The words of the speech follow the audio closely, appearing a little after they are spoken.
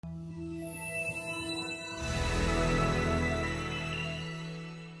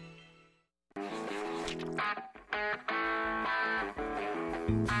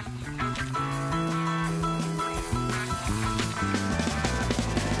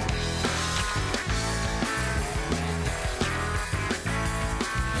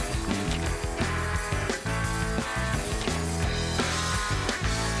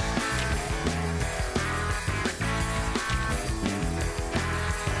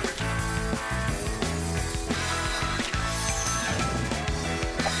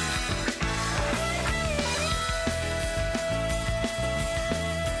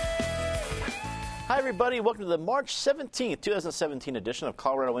Hi, everybody. Welcome to the March 17th, 2017 edition of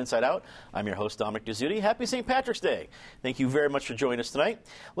Colorado Inside Out. I'm your host, Dominic Dezzutti. Happy St. Patrick's Day. Thank you very much for joining us tonight.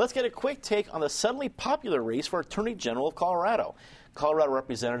 Let's get a quick take on the suddenly popular race for Attorney General of Colorado. Colorado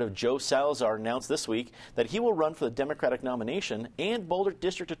Representative Joe Salazar announced this week that he will run for the Democratic nomination, and Boulder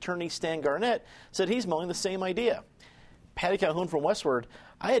District Attorney Stan Garnett said he's mulling the same idea. Patty Calhoun from Westward,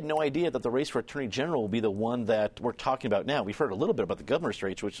 I had no idea that the race for Attorney General will be the one that we're talking about now. We've heard a little bit about the governor's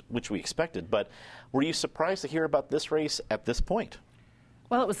race, which we expected, but were you surprised to hear about this race at this point?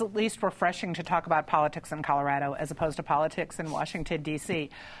 Well, it was at least refreshing to talk about politics in Colorado as opposed to politics in Washington, D.C.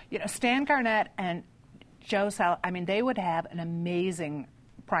 You know, Stan Garnett and Joe Salazar, I mean, they would have an amazing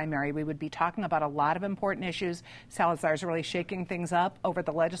primary. We would be talking about a lot of important issues. Salazar's really shaking things up over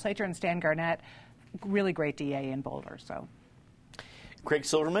the legislature, and Stan Garnett, really great DA in Boulder. So, Craig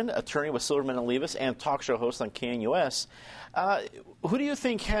Silverman, attorney with Silverman and Levis and talk show host on KNUS. Who do you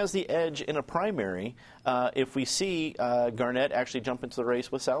think has the edge in a primary if we see Garnett actually jump into the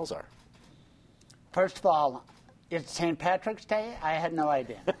race with Salazar? First of all, it's St. Patrick's Day. I had no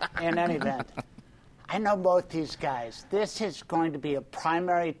idea. In any event, I know both these guys. This is going to be a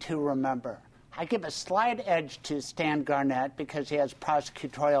primary to remember. I give a slight edge to Stan Garnett because he has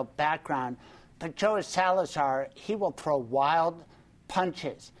prosecutorial background. But Joe Salazar, he will throw wild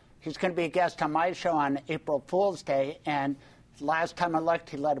punches. He's going to be a guest on my show on April Fool's Day, and last time I looked,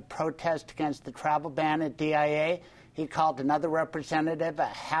 he led a protest against the travel ban at DIA. He called another representative a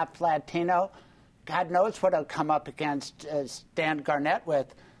half Latino. God knows what he'll come up against Stan Garnett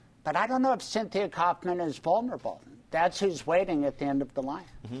with, but I don't know if Cynthia Kaufman is vulnerable. That's who's waiting at the end of the line.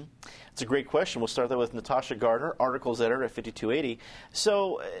 Mm-hmm. It's a great question. We'll start that with Natasha Gardner, articles editor at 5280.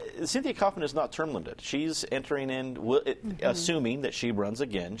 So Cynthia Kaufman is not term limited. She's entering in, assuming that she runs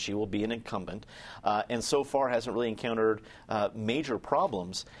again. She will be an incumbent, and so far hasn't really encountered major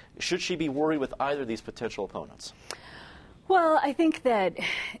problems. Should she be worried with either of these potential opponents? Well, I think that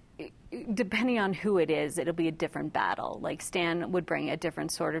depending on who it is, it'll be a different battle. Like Stan would bring a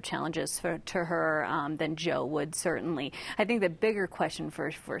different sort of challenges to her than Joe would, certainly. I think the bigger question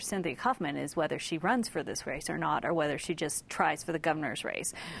for Cynthia Kaufman is whether she runs for this race or not, or whether she just tries for the governor's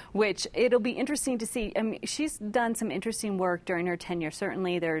race, which it'll be interesting to see. I mean, she's done some interesting work during her tenure.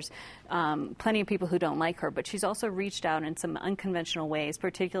 Certainly there's plenty of people who don't like her, but she's also reached out in some unconventional ways,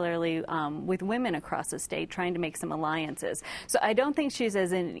 particularly with women across the state, trying to make some alliances. So I don't think she's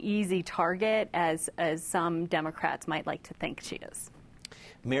as an easy target as some Democrats might like to think she is.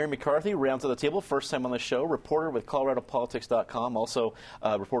 Mary McCarthy rounds to the table, first time on the show, reporter with ColoradoPolitics.com, also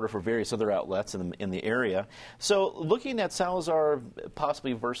a reporter for various other outlets in the area. So looking at Salazar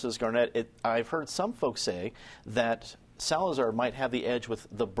possibly versus Garnett, I've heard some folks say that Salazar might have the edge with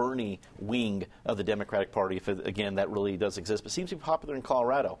the Bernie wing of the Democratic Party, if, again, that really does exist, but seems to be popular in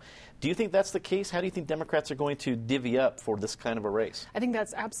Colorado. Do you think that's the case? How do you think Democrats are going to divvy up for this kind of a race? I think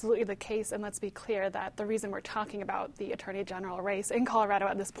that's absolutely the case, and let's be clear that the reason we're talking about the Attorney General race in Colorado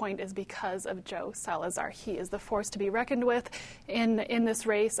at this point is because of Joe Salazar. He is the force to be reckoned with in this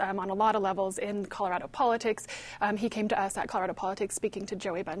race on a lot of levels in Colorado politics. He came to us at Colorado Politics speaking to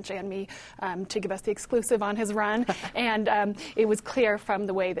Joey Bunche and me to give us the exclusive on his run, and it was clear from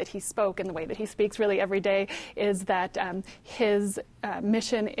the way that he spoke and the way that he speaks really every day is that his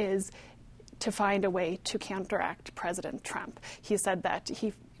mission is to find a way to counteract President Trump. He said that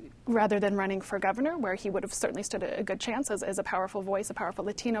rather than running for governor, where he would have certainly stood a good chance as a powerful voice, a powerful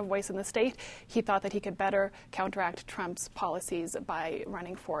Latino voice in the state, he thought that he could better counteract Trump's policies by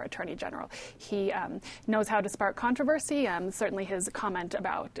running for Attorney General. He knows how to spark controversy. Certainly his comment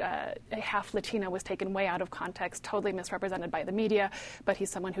about a half Latino was taken way out of context, totally misrepresented by the media, but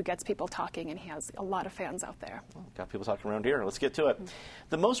he's someone who gets people talking, and he has a lot of fans out there. Well, got people talking around here. Let's get to it.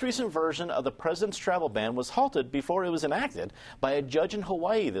 The most recent version of the president's travel ban was halted before it was enacted by a judge in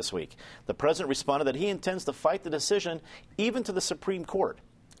Hawaii this week. The president responded that he intends to fight the decision even to the Supreme Court.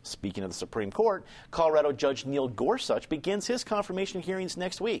 Speaking of the Supreme Court, Colorado Judge Neil Gorsuch begins his confirmation hearings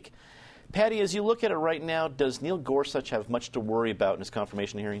next week. Patty, as you look at it right now, does Neil Gorsuch have much to worry about in his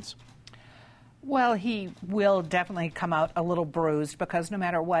confirmation hearings? Well, he will definitely come out a little bruised because no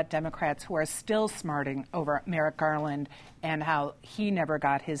matter what, Democrats who are still smarting over Merrick Garland and how he never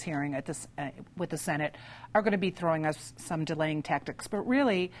got his hearing at this, with the Senate are going to be throwing us some delaying tactics. But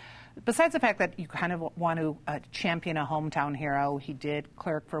really, besides the fact that you kind of want to champion a hometown hero, he did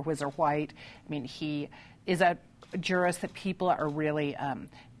clerk for Whizzer White. I mean, he is a jurist that people are really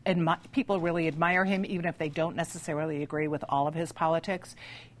people really admire him, even if they don't necessarily agree with all of his politics.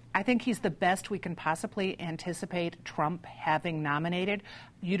 I think he's the best we can possibly anticipate Trump having nominated.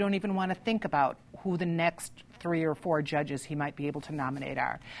 You don't even want to think about who the next 3 or 4 judges he might be able to nominate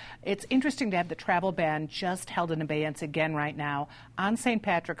are. It's interesting to have the travel ban just held in abeyance again right now on St.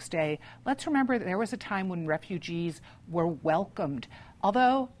 Patrick's Day. Let's remember that there was a time when refugees were welcomed,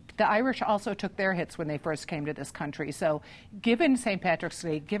 although the Irish also took their hits when they first came to this country. So given St. Patrick's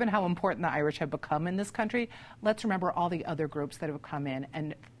Day, given how important the Irish have become in this country, let's remember all the other groups that have come in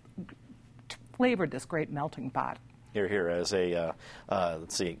and flavored this great melting pot. Here, as a,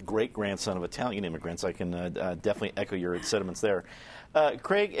 let's see, great-grandson of Italian immigrants, I can definitely echo your sentiments there.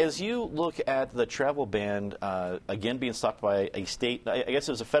 Craig, as you look at the travel ban, again being stopped by a state, I guess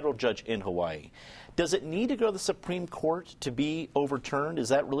it was a federal judge in Hawaii, does it need to go to the Supreme Court to be overturned? Is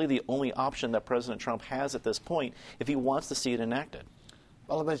that really the only option that President Trump has at this point if he wants to see it enacted?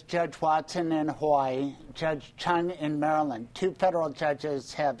 Well, it was Judge Watson in Hawaii, Judge Chung in Maryland. 2 federal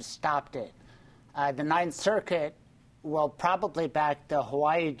judges have stopped it. The Ninth Circuit will probably back the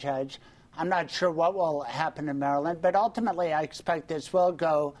Hawaii judge. I'm not sure what will happen in Maryland, but ultimately I expect this will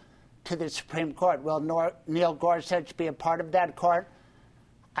go to the Supreme Court. Will Neil Gorsuch be a part of that court?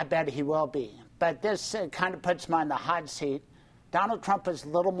 I bet he will be. But this kind of puts him on the hot seat. Donald Trump was a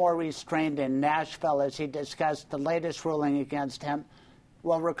little more restrained in Nashville as he discussed the latest ruling against him.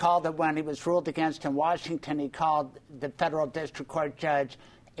 We'll recall that when he was ruled against in Washington, he called the federal district court judge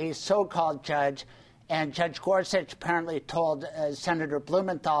a so-called judge, and Judge Gorsuch apparently told Senator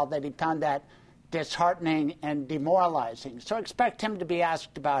Blumenthal that he found that disheartening and demoralizing. So expect him to be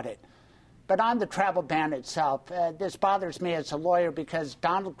asked about it. But on the travel ban itself, this bothers me as a lawyer because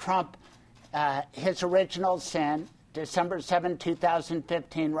Donald Trump, his original sin, December 7,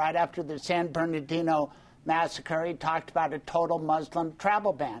 2015, right after the San Bernardino massacre, he talked about a total Muslim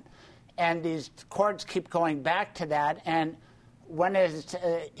travel ban. And these courts keep going back to that, and when is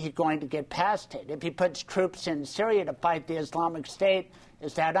he going to get past it? If he puts troops in Syria to fight the Islamic State,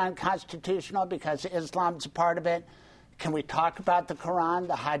 is that unconstitutional because Islam's a part of it? Can we talk about the Quran,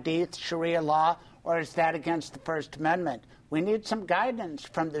 the Hadith, Sharia law, or is that against the First Amendment? We need some guidance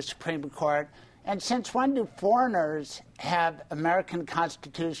from the Supreme Court. And since when do foreigners have American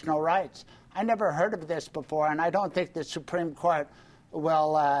constitutional rights? I never heard of this before, and I don't think the Supreme Court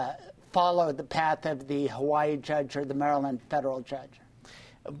will follow the path of the Hawaii judge or the Maryland federal judge.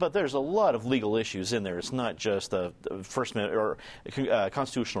 But there's a lot of legal issues in there. It's not just the First Amendment or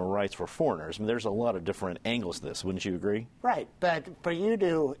constitutional rights for foreigners. I mean, there's a lot of different angles to this. Wouldn't you agree? Right. But for you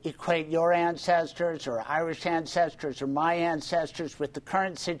to equate your ancestors or Irish ancestors or my ancestors with the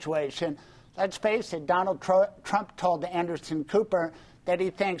current situation, let's face it, Donald Trump told Anderson Cooper that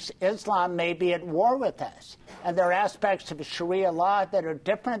he thinks Islam may be at war with us. And there are aspects of Sharia law that are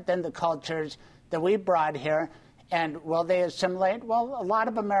different than the cultures that we brought here. And will they assimilate? Well, a lot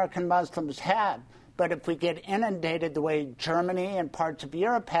of American Muslims have. But if we get inundated the way Germany and parts of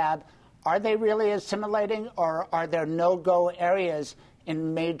Europe have, are they really assimilating, or are there no-go areas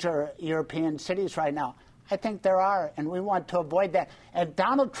in major European cities right now? I think there are, and we want to avoid that. And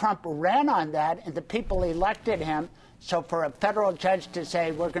Donald Trump ran on that, and the people elected him. So for a federal judge to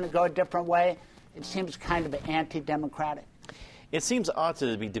say we're going to go a different way, it seems kind of anti-democratic. It seems odd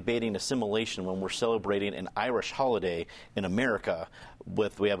to be debating assimilation when we're celebrating an Irish holiday in America.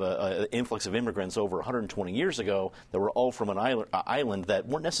 We have an influx of immigrants over 120 years ago that were all from an island that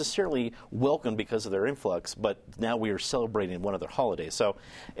weren't necessarily welcomed because of their influx, but now we are celebrating one of their holidays. So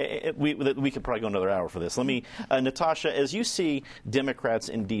we could probably go another hour for this. Let me, Natasha, as you see Democrats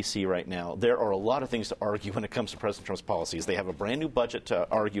in D.C. right now, there are a lot of things to argue when it comes to President Trump's policies. They have a brand new budget to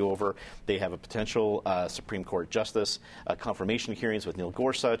argue over. They have a potential Supreme Court justice, confirmation hearings with Neil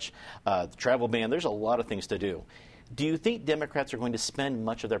Gorsuch, the travel ban. There's a lot of things to do. Do you think Democrats are going to spend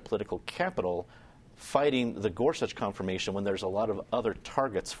much of their political capital fighting the Gorsuch confirmation when there's a lot of other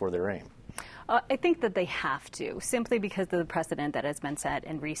targets for their aim? I think that they have to, simply because of the precedent that has been set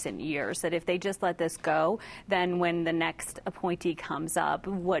in recent years, that if they just let this go, then when the next appointee comes up,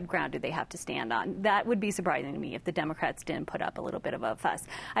 what ground do they have to stand on? That would be surprising to me if the Democrats didn't put up a little bit of a fuss.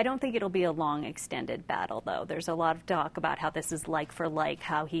 I don't think it'll be a long, extended battle, though. There's a lot of talk about how this is like for like,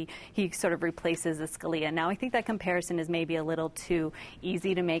 how he sort of replaces Scalia. Now, I think that comparison is maybe a little too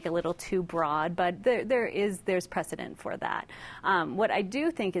easy to make, a little too broad, but there's precedent for that. What I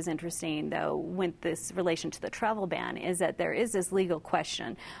do think is interesting, though, with this relation to the travel ban, is that there is this legal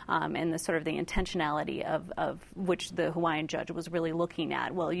question and the sort of the intentionality of which the Hawaiian judge was really looking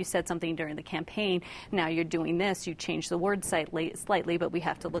at. Well, you said something during the campaign, now you're doing this, you changed the word slightly, but we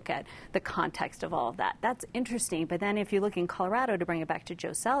have to look at the context of all of that. That's interesting, but then if you look in Colorado, to bring it back to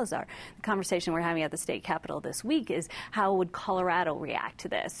Joe Salazar, the conversation we're having at the state capitol this week is how would Colorado react to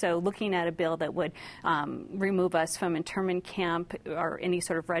this? So looking at a bill that would remove us from internment camp or any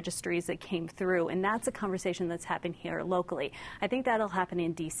sort of registries that came through, and that's a conversation that's happened here locally. I think that'll happen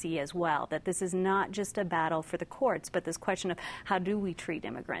in D.C. as well, that this is not just a battle for the courts, but this question of how do we treat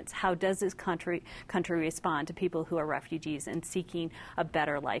immigrants? How does this country respond to people who are refugees and seeking a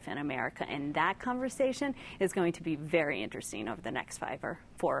better life in America? And that conversation is going to be very interesting over the next 4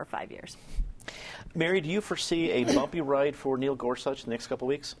 or 5 years. Mary, do you foresee a bumpy ride for Neil Gorsuch the next couple of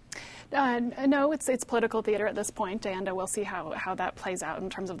weeks? No, it's political theater at this point, and we'll see how that plays out in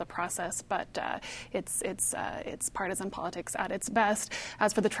terms of the process. But it's partisan politics at its best.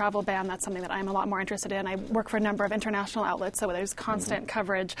 As for the travel ban, that's something that I'm a lot more interested in. I work for a number of international outlets, so there's constant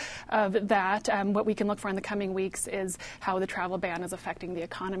coverage of that. What we can look for in the coming weeks is how the travel ban is affecting the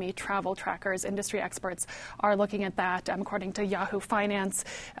economy. Travel trackers, industry experts are looking at that. According to Yahoo Finance,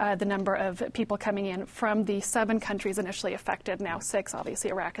 the number of people coming in from the 7 countries initially affected, now 6. Obviously,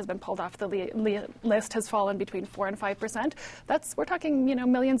 Iraq has been pulled off the list, has fallen between 4% and 5%. We're talking,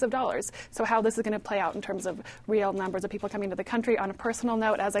 millions of dollars. So how this is going to play out in terms of real numbers of people coming to the country. On a personal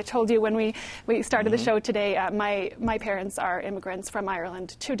note, as I told you when we started the show today, my parents are immigrants from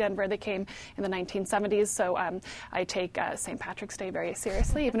Ireland to Denver. They came in the 1970s. So I take St. Patrick's Day very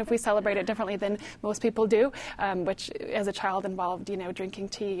seriously, even if we celebrate it differently than most people do, which as a child involved, drinking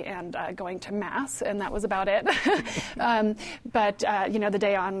tea and going to Mass, and that was about it. But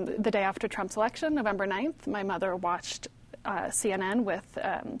the day after Trump's election, November 9th, my mother watched CNN with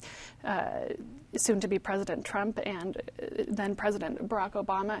soon-to-be President Trump and then President Barack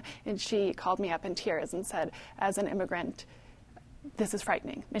Obama, and she called me up in tears and said, as an immigrant, this is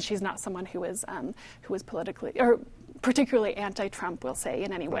frightening. And she's not someone who is politically or particularly anti-Trump, we'll say,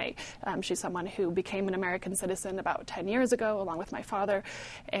 in any way. She's someone who became an American citizen about 10 years ago, along with my father,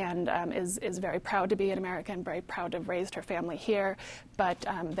 and is very proud to be an American, very proud to have raised her family here. But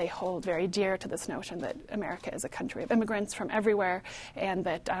they hold very dear to this notion that America is a country of immigrants from everywhere, and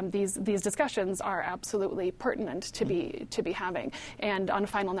that these discussions are absolutely pertinent to be having. And on a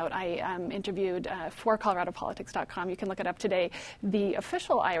final note, I interviewed for ColoradoPolitics.com. You can look it up today. The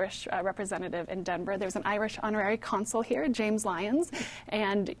official Irish representative in Denver. There's an Irish honorary consul here, James Lyons,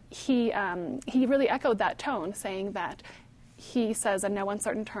 and he really echoed that tone, saying that he says in no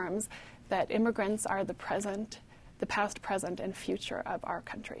uncertain terms that immigrants are the past, present, and future of our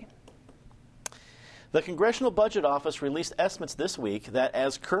country. The Congressional Budget Office released estimates this week that,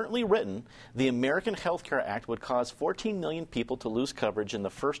 as currently written, the American Health Care Act would cause 14 million people to lose coverage in the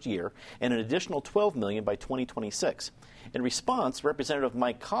first year and an additional 12 million by 2026. In response, Representative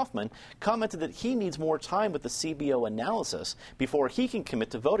Mike Kaufman commented that he needs more time with the CBO analysis before he can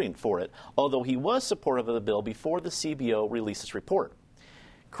commit to voting for it, although he was supportive of the bill before the CBO released its report.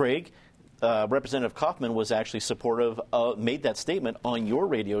 Craig, Representative Kaufman was actually supportive, made that statement on your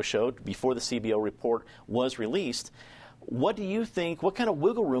radio show before the CBO report was released. What do you think, what kind of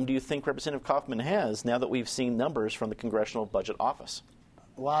wiggle room do you think Representative Kaufman has now that we've seen numbers from the Congressional Budget Office?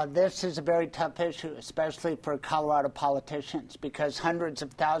 Well, this is a very tough issue, especially for Colorado politicians, because hundreds of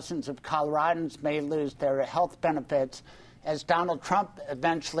thousands of Coloradans may lose their health benefits. As Donald Trump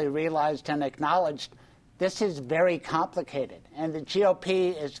eventually realized and acknowledged, this is very complicated. And the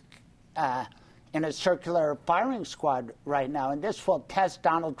GOP is in a circular firing squad right now, and this will test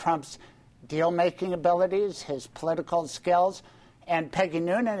Donald Trump's deal-making abilities, his political skills, and Peggy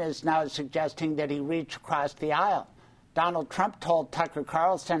Noonan is now suggesting that he reach across the aisle. Donald Trump told Tucker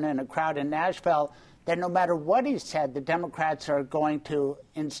Carlson in a crowd in Nashville that no matter what he said, the Democrats are going to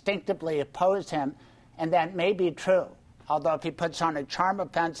instinctively oppose him, and that may be true. Although if he puts on a charm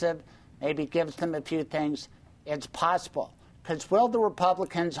offensive, maybe gives them a few things, it's possible. Because will the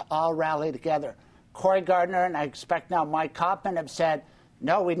Republicans all rally together? Cory Gardner and I expect now Mike Kaufman have said,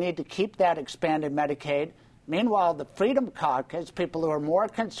 no, we need to keep that expanded Medicaid. Meanwhile, the Freedom Caucus, people who are more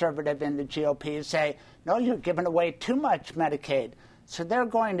conservative in the GOP, say, no, you're giving away too much Medicaid. So they're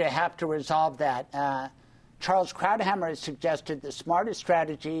going to have to resolve that. Charles Krauthammer has suggested the smartest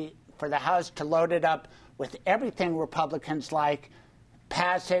strategy for the House to load it up with everything Republicans like,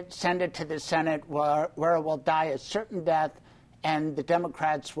 pass it, send it to the Senate where it will die a certain death, and the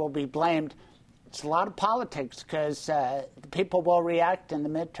Democrats will be blamed. It's a lot of politics because people will react in the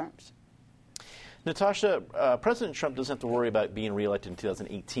midterms. Natasha, President Trump doesn't have to worry about being reelected in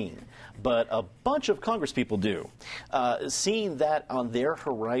 2018, but a bunch of Congress people do. Seeing that on their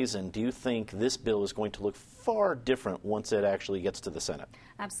horizon, do you think this bill is going to look far different once it actually gets to the Senate?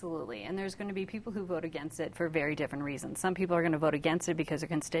 Absolutely. And there's going to be people who vote against it for very different reasons. Some people are going to vote against it because their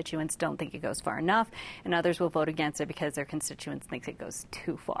constituents don't think it goes far enough, and others will vote against it because their constituents think it goes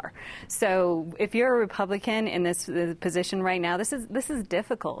too far. So if you're a Republican in this position right now, this is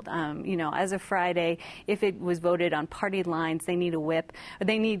difficult. As of Friday, if it was voted on party lines, they need a whip.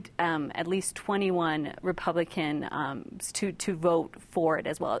 They need at least 21 Republicans to vote for it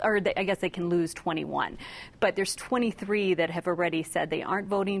as well. I guess they can lose 21. But there's 23 that have already said they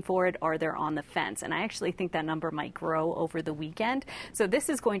aren't voting for it or they're on the fence. And I actually think that number might grow over the weekend. So this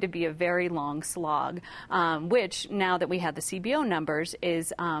is going to be a very long slog, which now that we have the CBO numbers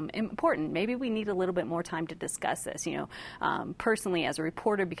is important. Maybe we need a little bit more time to discuss this. Personally, as a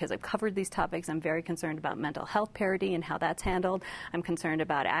reporter, because I've covered these topics, I'm very concerned about mental health parity and how that's handled. I'm concerned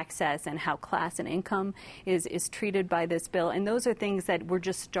about access and how class and income is treated by this bill. And those are things that we're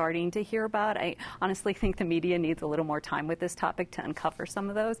just starting to hear about. I honestly think the media needs a little more time with this topic to uncover some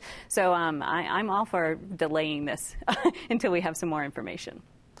of those. So I'm all for delaying this until we have some more information.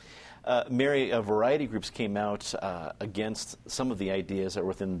 Mary, a variety of groups came out against some of the ideas that were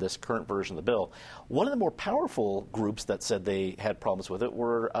within this current version of the bill. One of the more powerful groups that said they had problems with it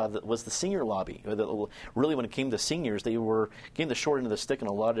was the senior lobby. Really, when it came to seniors, they were getting the short end of the stick on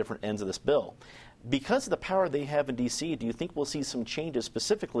a lot of different ends of this bill. Because of the power they have in D.C., do you think we'll see some changes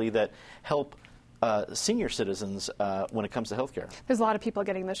specifically that help senior citizens when it comes to health care? There's a lot of people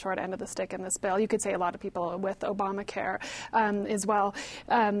getting the short end of the stick in this bill. You could say a lot of people with Obamacare as well.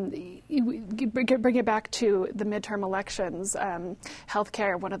 Bring it back to the midterm elections. Health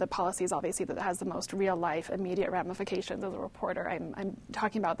care, one of the policies, obviously, that has the most real-life, immediate ramifications. As a reporter, I'm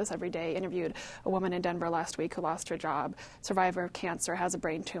talking about this every day. Interviewed a woman in Denver last week who lost her job, survivor of cancer, has a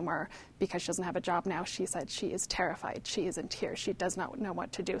brain tumor. Because she doesn't have a job now, she said she is terrified. She is in tears. She does not know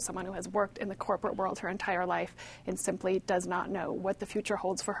what to do. Someone who has worked in the corporate world her entire life and simply does not know what the future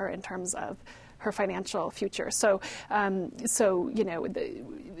holds for her in terms of her financial future. So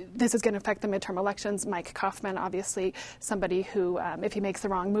this is going to affect the midterm elections. Mike Kaufman, obviously, somebody who, if he makes the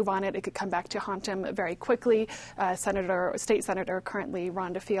wrong move on it, it could come back to haunt him very quickly. State Senator currently,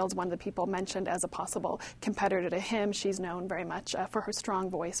 Rhonda Fields, one of the people mentioned as a possible competitor to him. She's known very much for her strong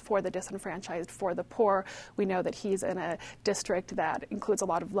voice for the disenfranchised, for the poor. We know that he's in a district that includes a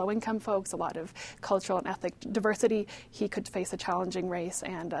lot of low-income folks, a lot of cultural and ethnic diversity. He could face a challenging race,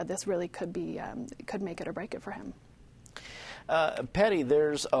 and this really could make it or break it for him. Patty,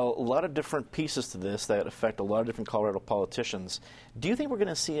 there's a lot of different pieces to this that affect a lot of different Colorado politicians. Do you think we're going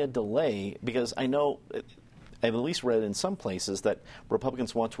to see a delay? Because I know, I've at least read in some places that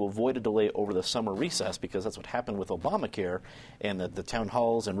Republicans want to avoid a delay over the summer recess because that's what happened with Obamacare and the town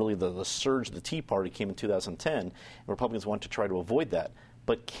halls and really the surge of the Tea Party came in 2010. And Republicans want to try to avoid that.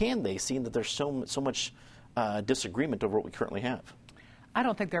 But can they, seeing that there's so much disagreement over what we currently have? I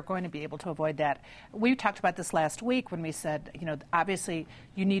don't think they're going to be able to avoid that. We talked about this last week when we said, obviously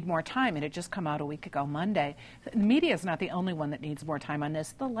you need more time, and it just come out a week ago Monday. The media is not the only one that needs more time on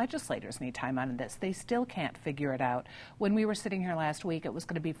this. The legislators need time on this. They still can't figure it out. When we were sitting here last week, it was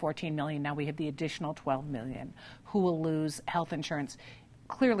going to be 14 million. Now we have the additional 12 million who will lose health insurance.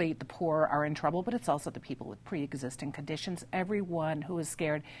 Clearly, the poor are in trouble, but it's also the people with pre-existing conditions, everyone who is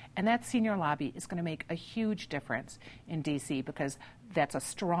scared. And that senior lobby is going to make a huge difference in D.C. because that's a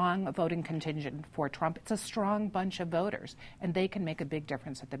strong voting contingent for Trump. It's a strong bunch of voters, and they can make a big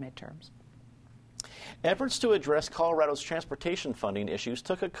difference at the midterms. Efforts to address Colorado's transportation funding issues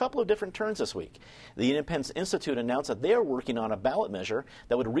took a couple of different turns this week. The Independence Institute announced that they are working on a ballot measure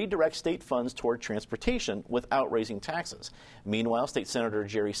that would redirect state funds toward transportation without raising taxes. Meanwhile, State Senator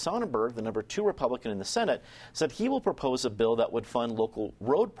Jerry Sonnenberg, the number 2 Republican in the Senate, said he will propose a bill that would fund local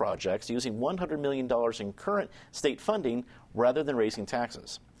road projects using $100 million in current state funding rather than raising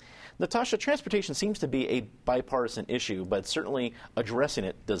taxes. Natasha, transportation seems to be a bipartisan issue, but certainly addressing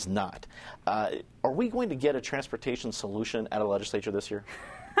it does not. Are we going to get a transportation solution out of the legislature this year?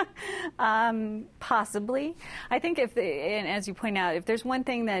 Possibly. I think and as you point out, if there's one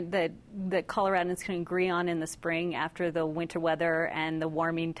thing that Coloradans can agree on in the spring after the winter weather and the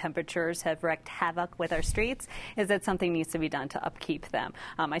warming temperatures have wreaked havoc with our streets, is that something needs to be done to upkeep them.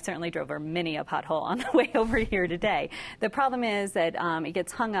 I certainly drove over many a pothole on the way over here today. The problem is that it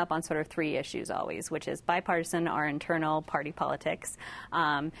gets hung up on sort of three issues always, which is bipartisan, our internal party politics,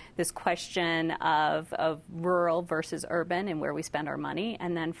 this question of rural versus urban and where we spend our money,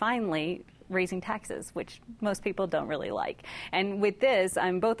 and then finally raising taxes, which most people don't really like. And with this,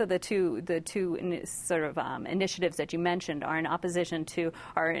 both of the two sort of initiatives that you mentioned are in opposition to,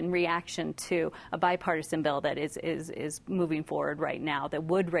 are in reaction to a bipartisan bill that is moving forward right now that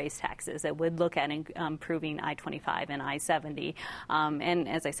would raise taxes, that would look at improving I-25 and I-70. And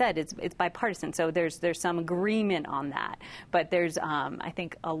as I said, it's bipartisan, so there's some agreement on that. But there's, I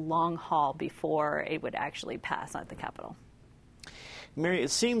think, a long haul before it would actually pass at the Capitol. Mary,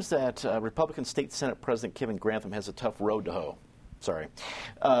 it seems that Republican State Senate President Kevin Grantham has a tough road to hoe.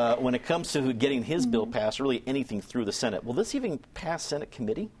 When it comes to getting his bill passed, really anything through the Senate. Will this even pass Senate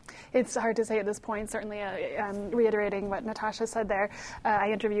committee? It's hard to say at this point. Certainly, reiterating what Natasha said there, I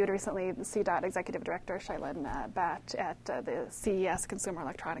interviewed recently the CDOT Executive Director Shailene Batt at the CES Consumer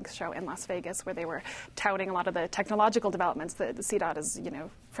Electronics Show in Las Vegas, where they were touting a lot of the technological developments that the CDOT is,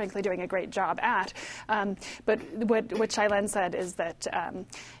 frankly, doing a great job at. But what Shailene said is that,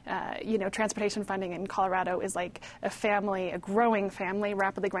 transportation funding in Colorado is like a growing family,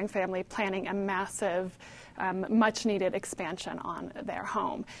 rapidly growing family, planning a massive, much-needed expansion on their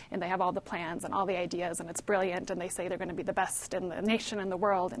home. And they have all the plans and all the ideas, and it's brilliant, and they say they're going to be the best in the nation and the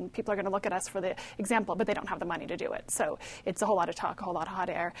world, and people are going to look at us for the example, but they don't have the money to do it. So it's a whole lot of talk, a whole lot of hot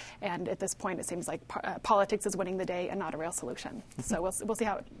air, and at this point it seems like politics is winning the day and not a real solution. So we'll see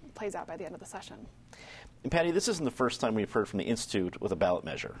how it plays out by the end of the session. And Patty, this isn't the first time we've heard from the Institute with a ballot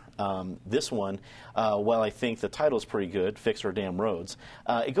measure. This one, while I think the title is pretty good, Fix Our Damn Roads,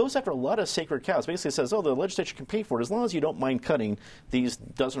 it goes after a lot of sacred cows. Basically it says, the legislature can pay for it as long as you don't mind cutting these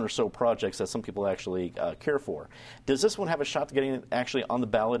dozen or so projects that some people actually care for. Does this one have a shot to getting it actually on the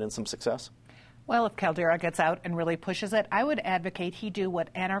ballot and some success? Well, if Caldera gets out and really pushes it, I would advocate he do what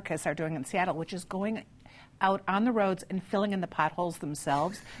anarchists are doing in Seattle, which is going out on the roads and filling in the potholes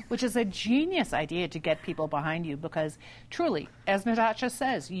themselves, which is a genius idea to get people behind you because truly, as Natasha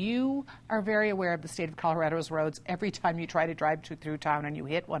says, you are very aware of the state of Colorado's roads every time you try to drive through town and you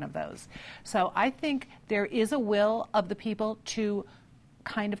hit one of those. So I think there is a will of the people to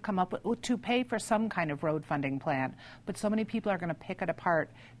kind of come up with, to pay for some kind of road funding plan, but so many people are going to pick it apart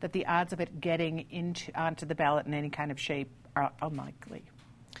that the odds of it getting onto the ballot in any kind of shape are unlikely.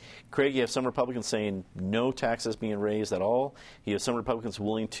 Craig, you have some Republicans saying no taxes being raised at all. You have some Republicans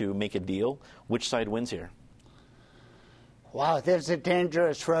willing to make a deal. Which side wins here? Wow, there's a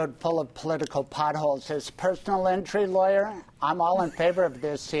dangerous road full of political potholes. As a personal injury lawyer, I'm all in favor of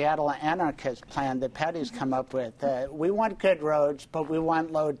this Seattle anarchist plan that Patty's come up with. We want good roads, but we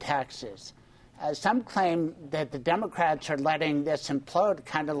want low taxes. Some claim that the Democrats are letting this implode,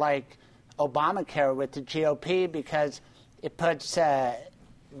 kind of like Obamacare with the GOP, because it puts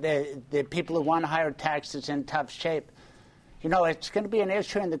the people who want higher taxes in tough shape. It's going to be an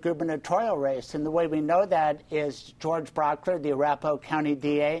issue in the gubernatorial race, and the way we know that is George Brockler, the Arapahoe County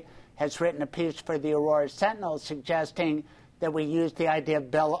DA, has written a piece for the Aurora Sentinel suggesting that we use the idea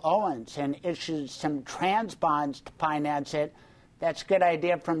of Bill Owens and issue some trans bonds to finance it. That's a good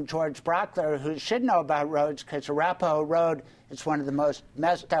idea from George Brockler, who should know about roads, because Arapahoe Road is one of the most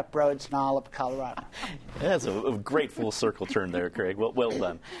messed up roads in all of Colorado. That's a great full circle turn there, Craig. Well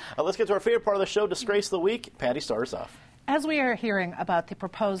done. Let's get to our favorite part of the show, Disgrace of the Week. Patty, start us off. As we are hearing about the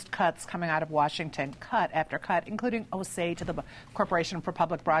proposed cuts coming out of Washington, cut after cut, including OSA to the Corporation for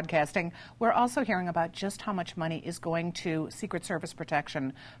Public Broadcasting, we're also hearing about just how much money is going to Secret Service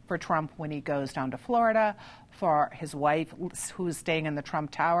protection for Trump when he goes down to Florida, for his wife who's staying in the Trump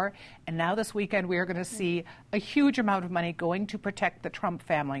Tower. And now this weekend we are going to see a huge amount of money going to protect the Trump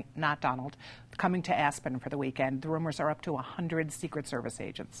family, not Donald, coming to Aspen for the weekend. The rumors are up to 100 Secret Service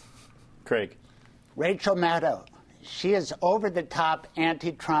agents. Craig. Rachel Maddow. She is over-the-top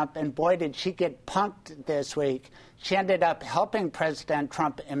anti-Trump, and boy, did she get punked this week. She ended up helping President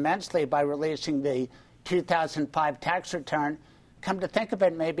Trump immensely by releasing the 2005 tax return. Come to think of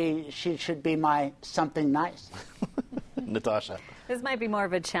it, maybe she should be my something nice. Natasha. This might be more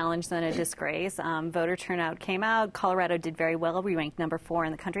of a challenge than a disgrace. Voter turnout came out. Colorado did very well. We ranked number 4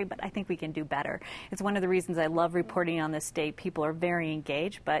 in the country, but I think we can do better. It's one of the reasons I love reporting on this state. People are very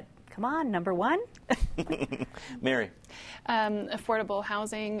engaged, but Come on, number one. Mary. Affordable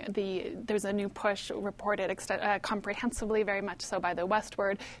housing, there's a new push reported comprehensively, very much so by the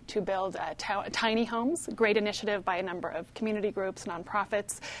Westward, to build tiny homes. Great initiative by a number of community groups,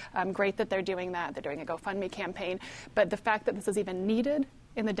 nonprofits. Great that they're doing that. They're doing a GoFundMe campaign. But the fact that this is even needed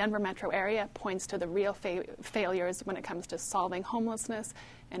in the Denver metro area points to the real failures when it comes to solving homelessness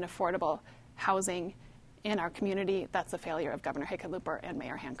and affordable housing in our community. That's the failure of Governor Hickenlooper and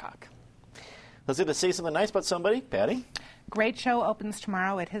Mayor Hancock. Let's get to say something nice about somebody. Patty? Great show opens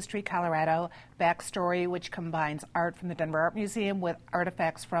tomorrow at History Colorado. Backstory, which combines art from the Denver Art Museum with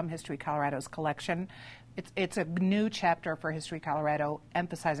artifacts from History Colorado's collection. It's a new chapter for History Colorado,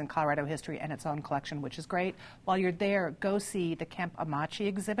 emphasizing Colorado history and its own collection, which is great. While you're there, go see the Camp Amachi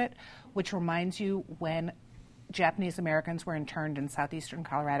exhibit, which reminds you when Japanese Americans were interned in southeastern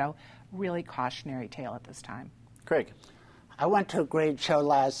Colorado. Really cautionary tale at this time. Craig? I went to a great show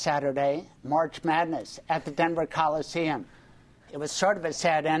last Saturday, March Madness, at the Denver Coliseum. It was sort of a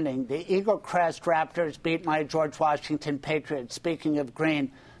sad ending. The Eagle Crest Raptors beat my George Washington Patriots, speaking of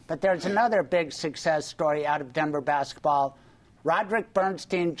green. But there's another big success story out of Denver basketball. Roderick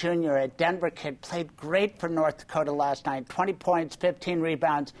Bernstein Jr., a Denver kid, played great for North Dakota last night. 20 points, 15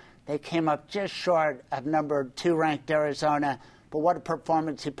 rebounds. They came up just short of number 2 ranked Arizona. But what a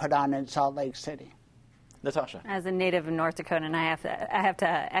performance he put on in Salt Lake City. Natasha. As a native of North Dakota, and I have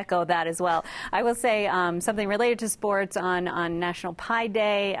to echo that as well. I will say something related to sports on National Pie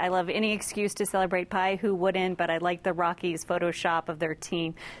Day. I love any excuse to celebrate pie. Who wouldn't? But I like the Rockies Photoshop of their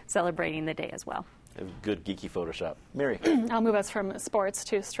team celebrating the day as well. A good geeky Photoshop. Mary. I'll move us from sports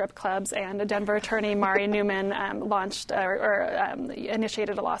to strip clubs. And a Denver attorney, Mari Newman,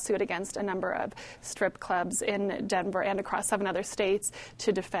 initiated a lawsuit against a number of strip clubs in Denver and across 7 other states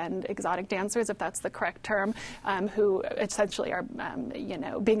to defend exotic dancers, if that's the correct term, who essentially are,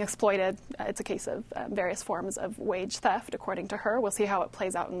 being exploited. It's a case of various forms of wage theft, according to her. We'll see how it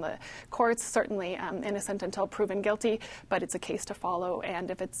plays out in the courts. Certainly innocent until proven guilty, but it's a case to follow. And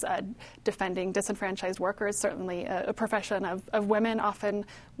if it's defending disenfranchised workers, certainly a profession of women, often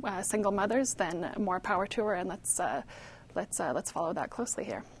single mothers, then more power to her, and let's follow that closely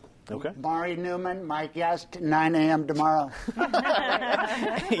here. Okay. Mari Newman, my guest, 9 a.m. tomorrow.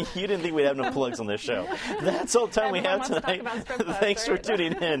 You didn't think we'd have enough plugs on this show. That's all the time we have tonight. Thanks for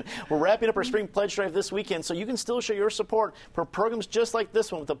tuning in. We're wrapping up our spring pledge drive this weekend, so you can still show your support for programs just like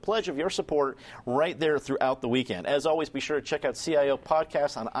this one with a pledge of your support right there throughout the weekend. As always, be sure to check out CIO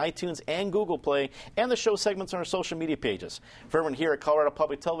Podcasts on iTunes and Google Play, and the show segments on our social media pages. For everyone here at Colorado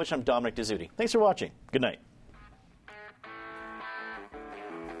Public Television, I'm Dominic Dezzutti. Thanks for watching. Good night.